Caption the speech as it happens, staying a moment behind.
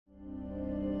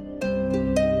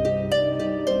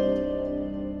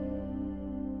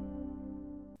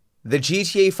the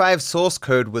GTA 5 source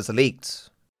code was leaked.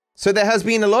 So there has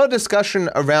been a lot of discussion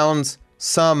around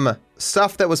some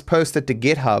stuff that was posted to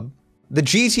GitHub. The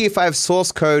GTA 5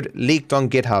 source code leaked on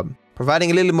GitHub.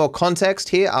 Providing a little more context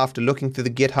here after looking through the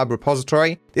GitHub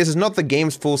repository, this is not the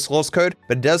game's full source code,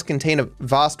 but it does contain a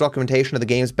vast documentation of the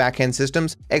game's backend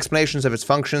systems, explanations of its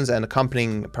functions and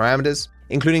accompanying parameters,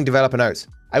 including developer notes.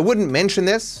 I wouldn't mention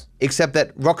this, except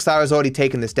that Rockstar has already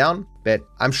taken this down, but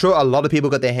I'm sure a lot of people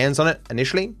got their hands on it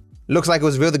initially. Looks like it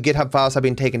was real the GitHub files have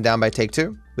been taken down by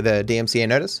Take-Two with a DMCA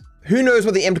notice. Who knows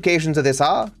what the implications of this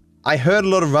are? I heard a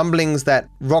lot of rumblings that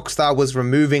Rockstar was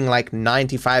removing like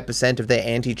 95% of their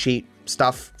anti-cheat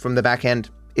stuff from the back end.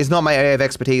 It's not my area of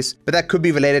expertise, but that could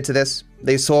be related to this.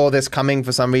 They saw this coming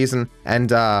for some reason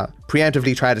and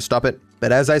preemptively tried to stop it.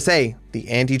 But as I say, the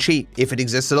anti-cheat, if it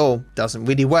exists at all, doesn't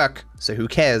really work, so who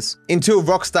cares? Until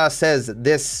Rockstar says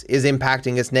this is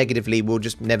impacting us negatively, we'll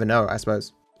just never know, I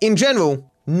suppose. In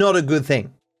general, not a good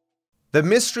thing. The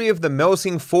mystery of the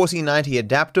melting 4090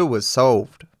 adapter was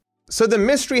solved. So the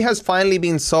mystery has finally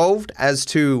been solved as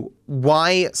to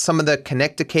why some of the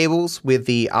connector cables with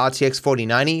the RTX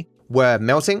 4090 were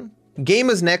melting.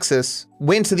 Gamers Nexus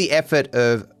went to the effort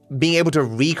of being able to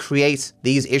recreate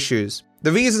these issues.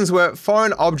 The reasons were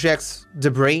foreign objects,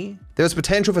 debris, there was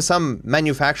potential for some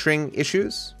manufacturing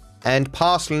issues, and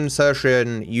partial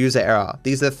insertion user error.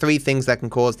 These are the three things that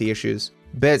can cause the issues.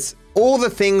 But all the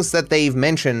things that they've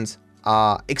mentioned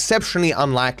are exceptionally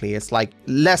unlikely. It's like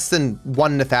less than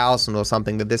 1 in 1,000 or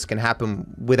something that this can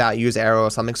happen without user error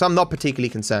or something, so I'm not particularly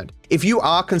concerned. If you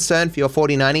are concerned for your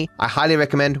 4090, I highly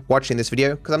recommend watching this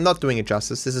video because I'm not doing it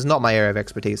justice. This is not my area of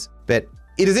expertise. But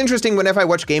it is interesting whenever I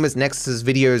watch Gamers Nexus's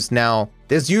videos now,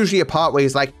 there's usually a part where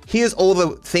he's like, here's all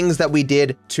the things that we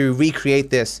did to recreate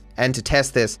this and to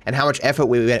test this and how much effort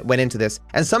we went into this.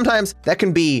 And sometimes that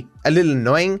can be a little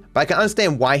annoying, but I can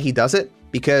understand why he does it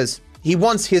because he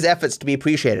wants his efforts to be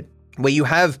appreciated. Where you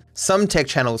have some tech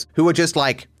channels who are just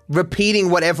like repeating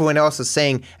what everyone else is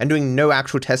saying and doing no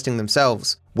actual testing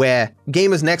themselves, where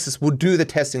Gamers Nexus will do the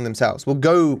testing themselves, will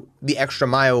go the extra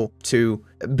mile to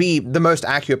be the most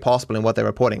accurate possible in what they're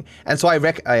reporting. And so I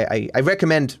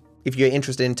recommend, if you're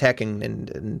interested in tech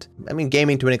and I mean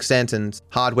gaming to an extent and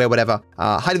hardware, whatever,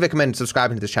 highly recommend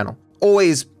subscribing to this channel.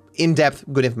 Always in-depth,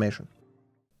 good information.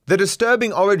 The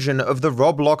disturbing origin of the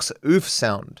Roblox oof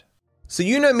sound. So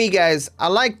you know me guys, I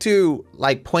like to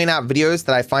point out videos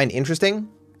that I find interesting.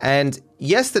 And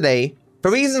yesterday, for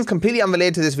reasons completely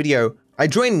unrelated to this video, I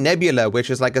joined Nebula,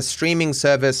 which is like a streaming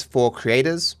service for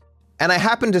creators. And I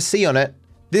happened to see on it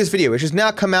this video, which has now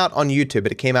come out on YouTube,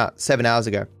 but it came out 7 hours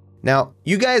ago. Now,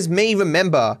 you guys may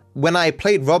remember when I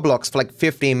played Roblox for like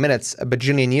 15 minutes a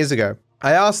bajillion years ago,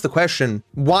 I asked the question,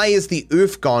 why is the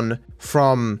oof gone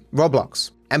from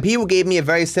Roblox? And people gave me a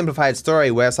very simplified story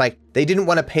where it's like, they didn't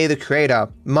want to pay the creator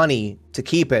money to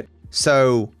keep it,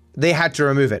 so they had to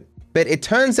remove it. But it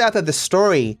turns out that the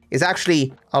story is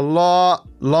actually a lot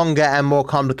longer and more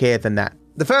complicated than that.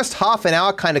 The first half an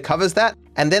hour kind of covers that,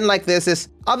 and then there's this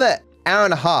other hour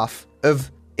and a half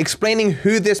of explaining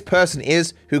who this person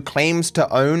is who claims to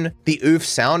own the oof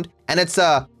sound, and it's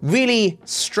a really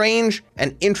strange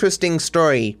and interesting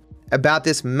story about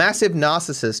this massive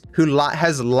narcissist who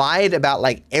has lied about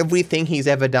everything he's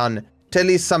ever done to at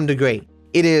least some degree.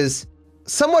 It is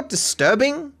somewhat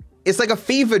disturbing. It's like a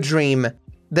fever dream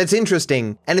that's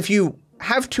interesting. And if you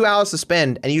have 2 hours to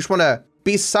spend and you just want to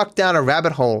be sucked down a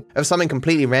rabbit hole of something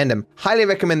completely random, highly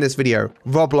recommend this video,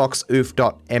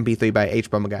 robloxoof.mp3 by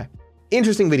hbomberguy.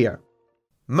 Interesting video.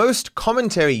 Most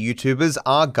commentary YouTubers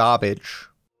are garbage.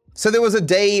 So there was a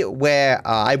day where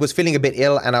I was feeling a bit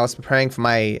ill and I was preparing for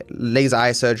my laser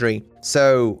eye surgery.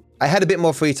 So I had a bit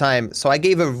more free time. So I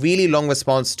gave a really long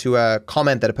response to a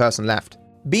comment that a person left.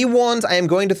 Be warned, I am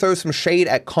going to throw some shade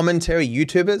at commentary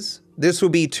YouTubers. This will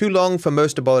be too long for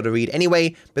most to bother to read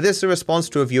anyway, but this is a response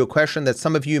to a viewer question that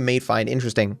some of you may find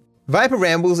interesting. Viper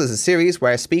Rambles is a series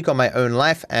where I speak on my own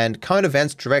life and current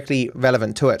events directly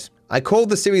relevant to it. I called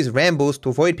the series Rambles to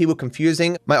avoid people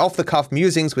confusing my off-the-cuff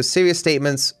musings with serious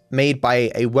statements made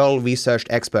by a well-researched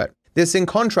expert. This is in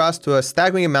contrast to a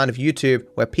staggering amount of YouTube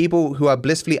where people who are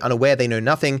blissfully unaware they know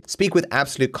nothing speak with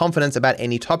absolute confidence about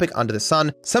any topic under the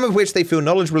sun, some of which they feel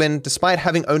knowledgeable in despite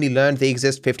having only learned they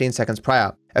exist 15 seconds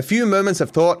prior. A few moments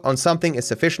of thought on something is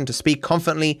sufficient to speak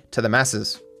confidently to the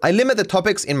masses. I limit the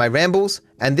topics in my rambles,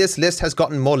 and this list has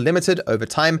gotten more limited over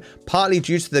time, partly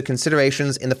due to the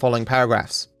considerations in the following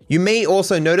paragraphs. You may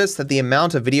also notice that the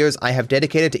amount of videos I have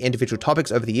dedicated to individual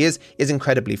topics over the years is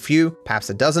incredibly few, perhaps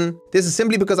a dozen. This is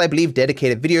simply because I believe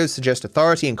dedicated videos suggest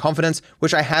authority and confidence,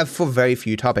 which I have for very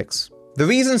few topics. The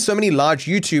reason so many large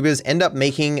YouTubers end up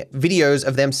making videos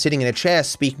of them sitting in a chair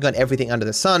speaking on everything under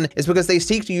the sun is because they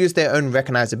seek to use their own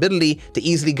recognizability to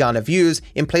easily garner views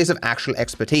in place of actual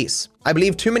expertise. I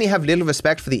believe too many have little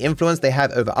respect for the influence they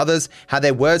have over others, how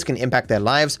their words can impact their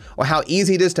lives, or how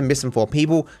easy it is to misinform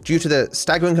people due to the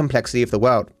staggering complexity of the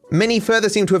world. Many further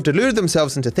seem to have deluded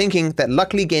themselves into thinking that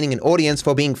luckily gaining an audience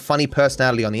for being funny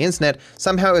personality on the internet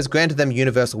somehow has granted them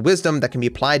universal wisdom that can be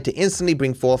applied to instantly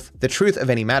bring forth the truth of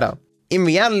any matter. In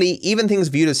reality, even things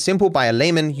viewed as simple by a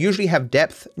layman usually have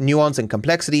depth, nuance, and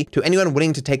complexity to anyone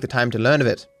willing to take the time to learn of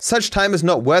it. Such time is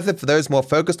not worth it for those more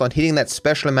focused on hitting that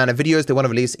special amount of videos they want to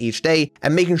release each day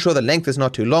and making sure the length is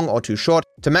not too long or too short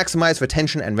to maximize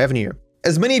retention and revenue.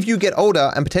 As many of you get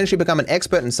older and potentially become an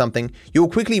expert in something, you will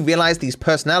quickly realize these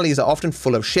personalities are often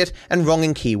full of shit and wrong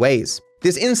in key ways.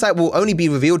 This insight will only be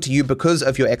revealed to you because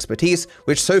of your expertise,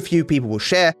 which so few people will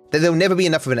share that there will never be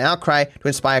enough of an outcry to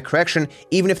inspire correction,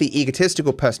 even if the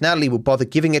egotistical personality will bother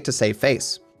giving it to save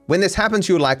face. When this happens,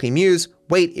 you'll likely muse,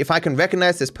 wait, if I can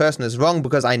recognize this person as wrong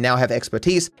because I now have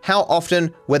expertise, how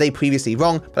often were they previously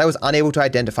wrong, but I was unable to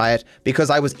identify it because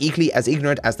I was equally as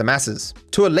ignorant as the masses?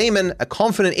 To a layman, a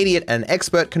confident idiot and an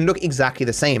expert can look exactly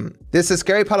the same. This is a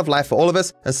scary part of life for all of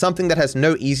us and something that has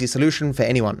no easy solution for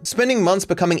anyone. Spending months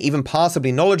becoming even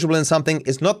passably knowledgeable in something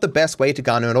is not the best way to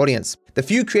garner an audience. The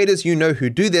few creators you know who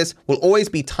do this will always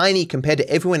be tiny compared to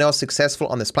everyone else successful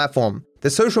on this platform. The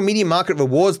social media market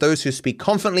rewards those who speak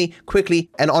confidently, quickly,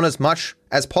 and on as much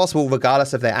as possible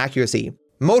regardless of their accuracy.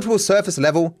 Multiple surface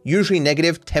level, usually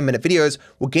negative 10-minute videos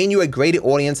will gain you a greater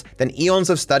audience than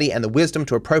eons of study and the wisdom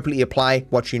to appropriately apply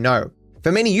what you know.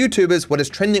 For many YouTubers, what is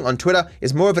trending on Twitter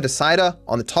is more of a decider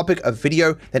on the topic of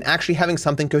video than actually having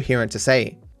something coherent to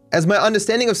say. As my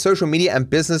understanding of social media and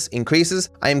business increases,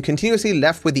 I am continuously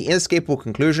left with the inescapable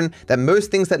conclusion that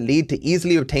most things that lead to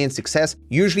easily obtained success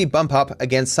usually bump up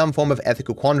against some form of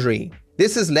ethical quandary.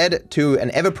 This has led to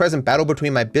an ever-present battle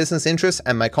between my business interests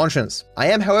and my conscience. I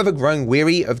am, however, growing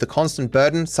weary of the constant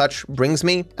burden such brings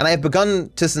me, and I have begun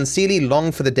to sincerely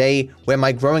long for the day where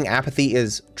my growing apathy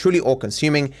is truly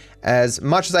all-consuming, as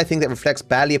much as I think that reflects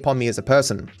badly upon me as a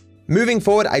person. Moving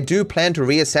forward, I do plan to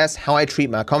reassess how I treat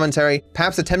my commentary,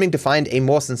 perhaps attempting to find a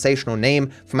more sensational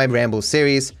name for my Rambles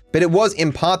series, but it was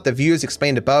in part the views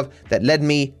explained above that led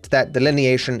me to that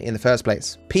delineation in the first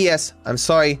place. P.S. I'm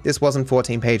sorry, this wasn't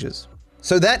 14 pages.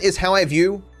 So that is how I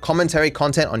view commentary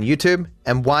content on YouTube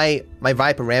and why my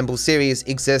Viper Rambles series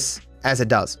exists as it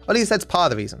does. At least that's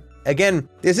part of the reason. Again,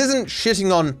 this isn't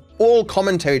shitting on all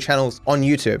commentary channels on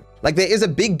YouTube. Like, there is a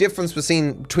big difference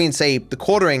between say, The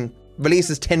Quartering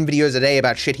releases 10 videos a day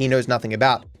about shit he knows nothing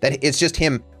about. That it's just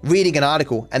him reading an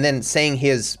article and then saying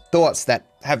his thoughts that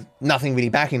have nothing really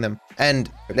backing them.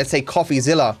 And let's say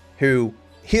CoffeeZilla, who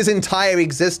his entire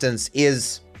existence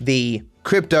is the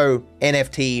crypto,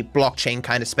 NFT, blockchain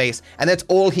kind of space, and that's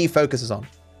all he focuses on.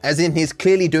 As in, he's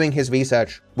clearly doing his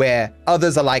research, where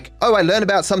others are like, oh, I learned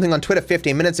about something on Twitter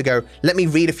 15 minutes ago, let me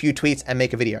read a few tweets and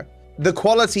make a video. The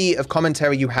quality of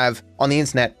commentary you have on the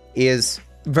internet is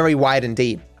very wide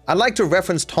indeed. I like to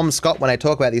reference Tom Scott when I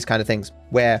talk about these kind of things,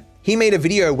 where he made a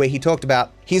video where he talked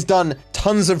about he's done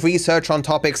tons of research on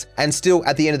topics and still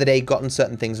at the end of the day gotten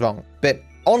certain things wrong. But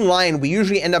online, we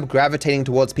usually end up gravitating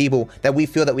towards people that we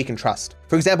feel that we can trust.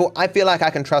 For example, I feel like I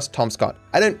can trust Tom Scott.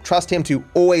 I don't trust him to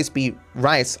always be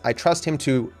right. I trust him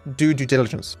to do due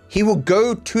diligence. He will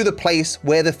go to the place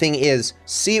where the thing is,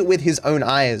 see it with his own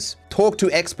eyes, talk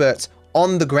to experts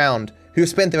on the ground who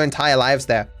spent their entire lives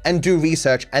there and do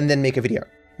research and then make a video.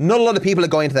 Not a lot of people are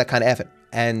going to that kind of effort.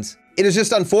 And it is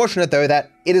just unfortunate though that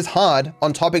it is hard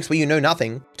on topics where you know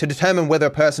nothing to determine whether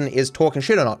a person is talking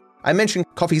shit or not. I mentioned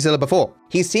CoffeeZilla before.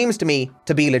 He seems to me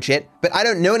to be legit, but I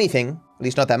don't know anything, at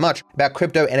least not that much, about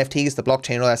crypto, NFTs, the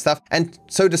blockchain, all that stuff. And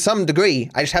so to some degree,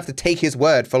 I just have to take his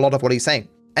word for a lot of what he's saying.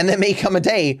 And there may come a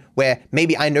day where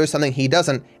maybe I know something he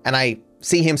doesn't, and I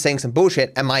see him saying some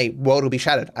bullshit and my world will be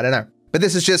shattered. I don't know. But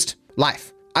this is just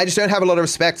life. I just don't have a lot of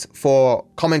respect for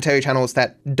commentary channels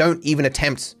that don't even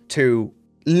attempt to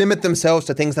limit themselves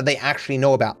to things that they actually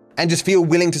know about and just feel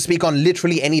willing to speak on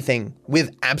literally anything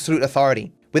with absolute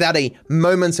authority without a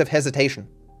moments of hesitation.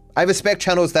 I respect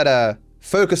channels that are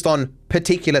focused on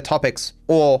particular topics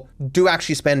or do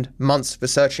actually spend months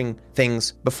researching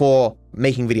things before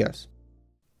making videos.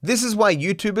 This is why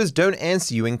YouTubers don't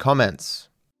answer you in comments.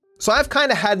 So I've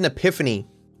kind of had an epiphany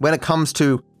when it comes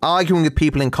to arguing with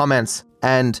people in comments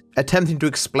and attempting to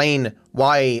explain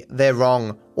why they're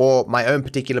wrong or my own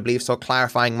particular beliefs or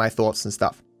clarifying my thoughts and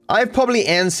stuff. I've probably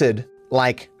answered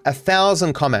like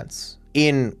 1,000 comments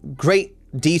in great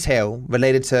detail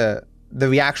related to the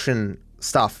reaction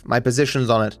stuff, my positions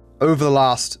on it over the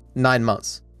last 9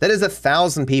 months. That is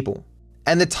 1,000 people.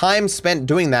 And the time spent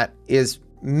doing that is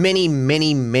many,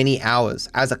 many, many hours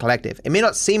as a collective. It may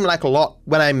not seem like a lot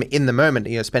when I'm in the moment,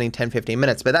 spending 10, 15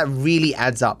 minutes, but that really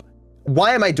adds up.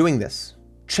 Why am I doing this?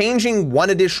 Changing one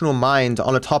additional mind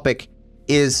on a topic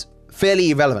is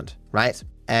fairly irrelevant, right?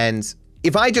 And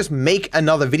if I just make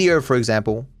another video, for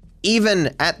example,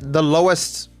 even at the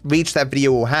lowest reach that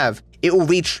video will have, it will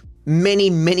reach many,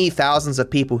 many thousands of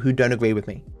people who don't agree with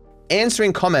me.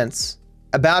 Answering comments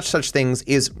about such things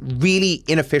is really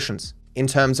inefficient in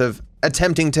terms of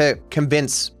attempting to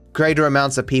convince greater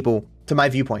amounts of people to my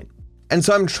viewpoint. And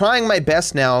so I'm trying my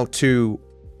best now to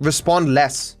respond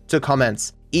less to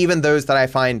comments, even those that I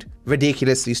find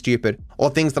ridiculously stupid or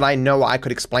things that I know I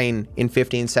could explain in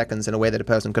 15 seconds in a way that a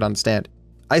person could understand.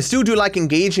 I still do like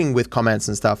engaging with comments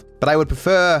and stuff, but I would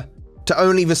prefer to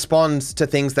only respond to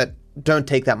things that don't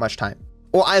take that much time.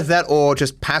 Or either that or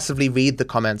just passively read the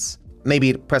comments,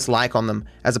 maybe press like on them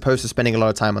as opposed to spending a lot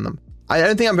of time on them. I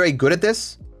don't think I'm very good at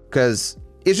this because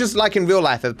it's just like in real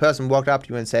life, if a person walked up to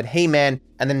you and said, "Hey man,"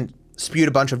 and then spewed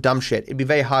a bunch of dumb shit, it'd be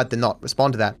very hard to not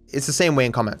respond to that. It's the same way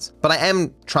in comments, but I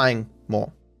am trying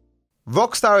more.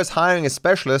 Rockstar is hiring a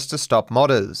specialist to stop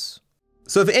modders.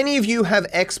 So if any of you have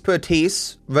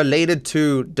expertise related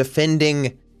to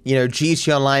defending,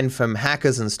 GT Online from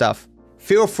hackers and stuff,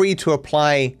 feel free to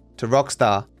apply to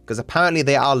Rockstar because apparently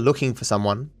they are looking for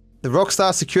someone. The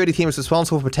Rockstar security team is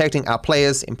responsible for protecting our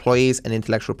players, employees, and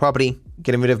intellectual property,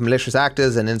 getting rid of malicious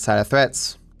actors and insider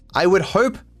threats. I would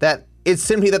hope that it's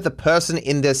simply that the person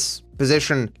in this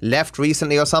position left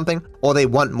recently or something, or they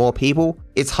want more people.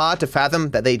 It's hard to fathom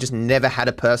that they just never had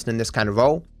a person in this kind of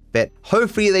role, but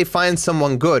hopefully they find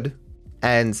someone good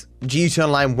and GT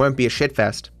Online won't be a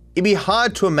shitfest. It'd be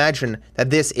hard to imagine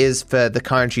that this is for the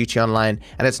current GT Online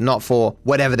and it's not for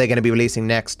whatever they're going to be releasing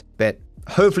next, but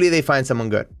hopefully they find someone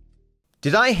good.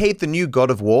 Did I hate the new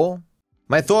God of War?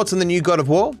 My thoughts on the new God of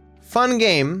War? Fun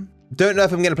game. Don't know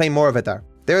if I'm going to play more of it though.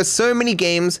 There are so many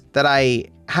games that I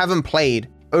haven't played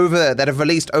that have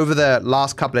released over the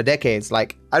last couple of decades.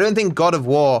 Like, I don't think God of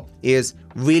War is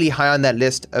really high on that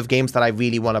list of games that I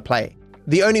really want to play.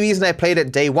 The only reason I played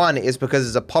it day one is because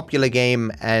it's a popular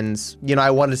game and,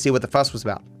 I wanted to see what the fuss was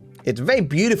about. It's a very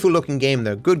beautiful looking game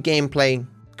though. Good gameplay,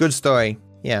 good story.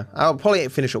 Yeah, I'll probably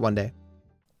finish it one day.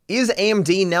 Is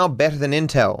AMD now better than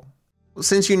Intel?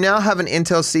 Since you now have an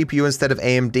Intel CPU instead of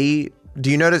AMD, do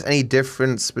you notice any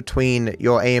difference between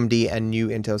your AMD and new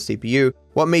Intel CPU?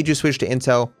 What made you switch to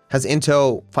Intel? Has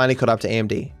Intel finally caught up to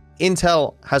AMD?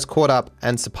 Intel has caught up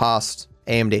and surpassed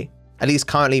AMD, at least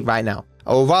currently right now.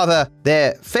 Or rather,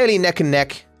 they're fairly neck and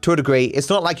neck to a degree. It's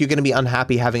not like you're going to be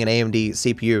unhappy having an AMD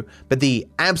CPU, but the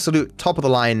absolute top of the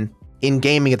line in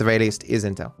gaming at the very least is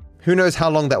Intel. Who knows how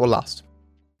long that will last?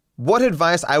 What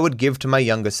advice I would give to my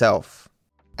younger self?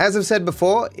 As I've said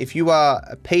before, if you are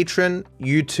a patron,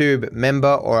 YouTube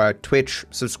member, or a Twitch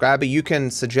subscriber, you can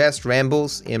suggest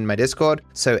Rambles in my Discord.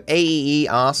 So AEE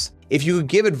asks, if you could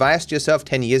give advice to yourself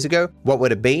 10 years ago, what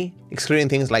would it be? Excluding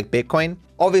things like Bitcoin.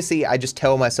 Obviously, I just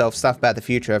tell myself stuff about the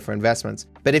future for investments.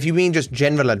 But if you mean just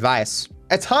general advice,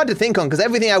 it's hard to think on because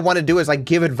everything I want to do is like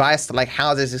give advice to like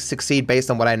how does this succeed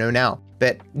based on what I know now.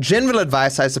 But general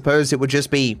advice, I suppose it would just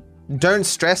be, don't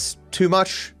stress too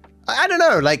much. I don't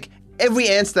know, like every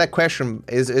answer to that question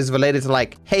is related to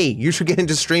like, hey, you should get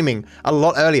into streaming a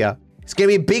lot earlier. It's gonna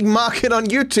be a big market on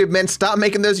YouTube, man. Start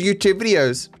making those YouTube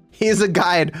videos. Here's a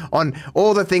guide on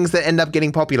all the things that end up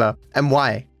getting popular and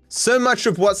why. So much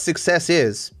of what success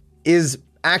is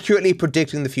accurately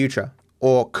predicting the future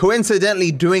or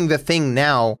coincidentally doing the thing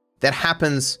now that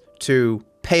happens to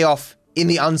pay off in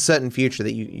the uncertain future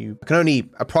that you can only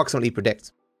approximately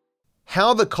predict.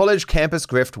 How the college campus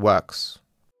grift works.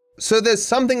 So there's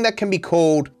something that can be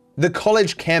called the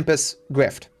college campus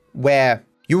grift, where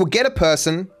you will get a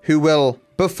person who will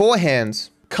beforehand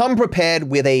come prepared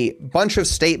with a bunch of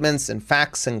statements and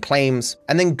facts and claims,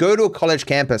 and then go to a college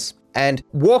campus and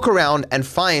walk around and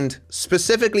find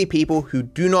specifically people who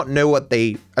do not know what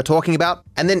they are talking about,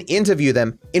 and then interview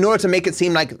them in order to make it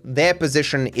seem like their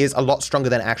position is a lot stronger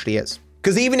than it actually is.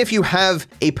 Because even if you have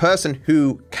a person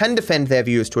who can defend their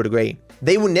views to a degree,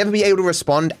 they will never be able to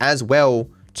respond as well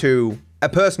to a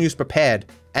person who's prepared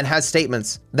and has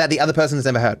statements that the other person has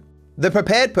never heard. The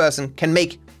prepared person can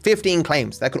make 15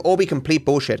 claims that could all be complete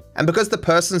bullshit. And because the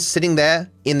person sitting there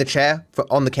in the chair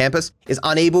on the campus is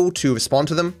unable to respond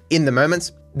to them in the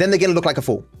moments, then they're gonna look like a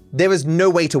fool. There is no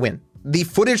way to win. The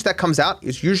footage that comes out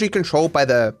is usually controlled by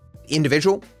the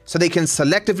individual, so they can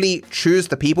selectively choose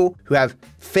the people who have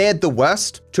fared the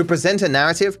worst to present a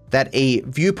narrative that a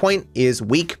viewpoint is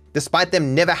weak, despite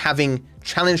them never having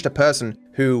challenged a person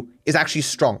who is actually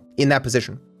strong in that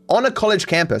position. on a college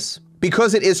campus,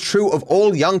 because it is true of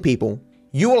all young people,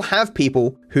 you will have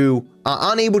people who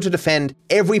are unable to defend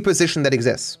every position that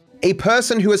exists. A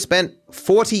person who has spent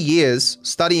 40 years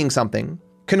studying something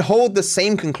can hold the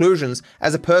same conclusions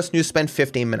as a person who spent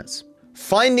 15 minutes.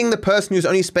 Finding the person who's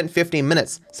only spent 15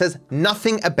 minutes says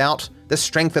nothing about the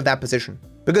strength of that position,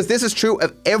 because this is true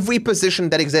of every position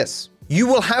that exists. You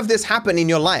will have this happen in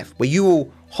your life where you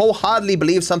will wholeheartedly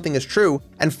believe something is true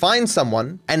and find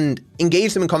someone and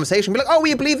engage them in conversation, be like, oh,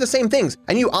 we believe the same things.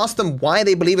 And you ask them why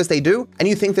they believe as they do, and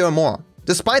you think they're a moron,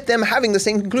 despite them having the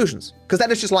same conclusions, because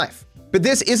that is just life. But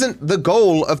this isn't the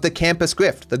goal of the campus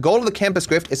grift. The goal of the campus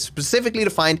grift is specifically to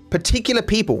find particular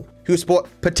people who support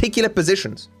particular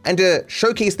positions and to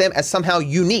showcase them as somehow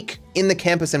unique in the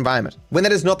campus environment, when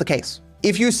that is not the case.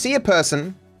 If you see a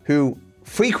person who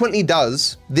frequently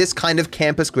does this kind of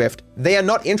campus grift, they are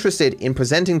not interested in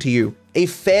presenting to you a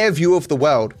fair view of the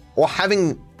world or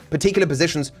having particular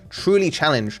positions truly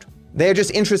challenged. They're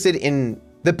just interested in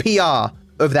the PR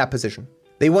of that position.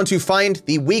 They want to find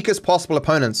the weakest possible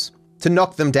opponents to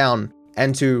knock them down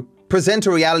and to present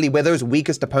a reality where those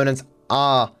weakest opponents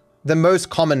are the most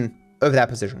common of that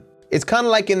position. It's kind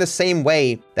of like in the same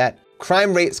way that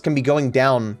crime rates can be going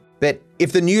down, that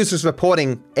if the news is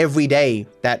reporting every day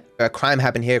that a crime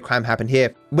happened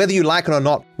here, whether you like it or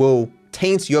not, will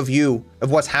taint your view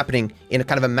of what's happening in a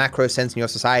kind of a macro sense in your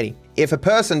society. If a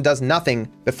person does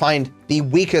nothing but find the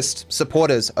weakest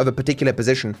supporters of a particular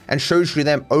position and shows you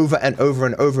them over and over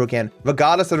and over again,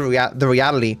 regardless of the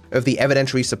reality of the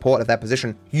evidentiary support of that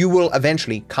position, you will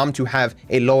eventually come to have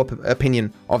a lower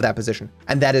opinion of that position.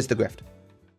 And that is the grift.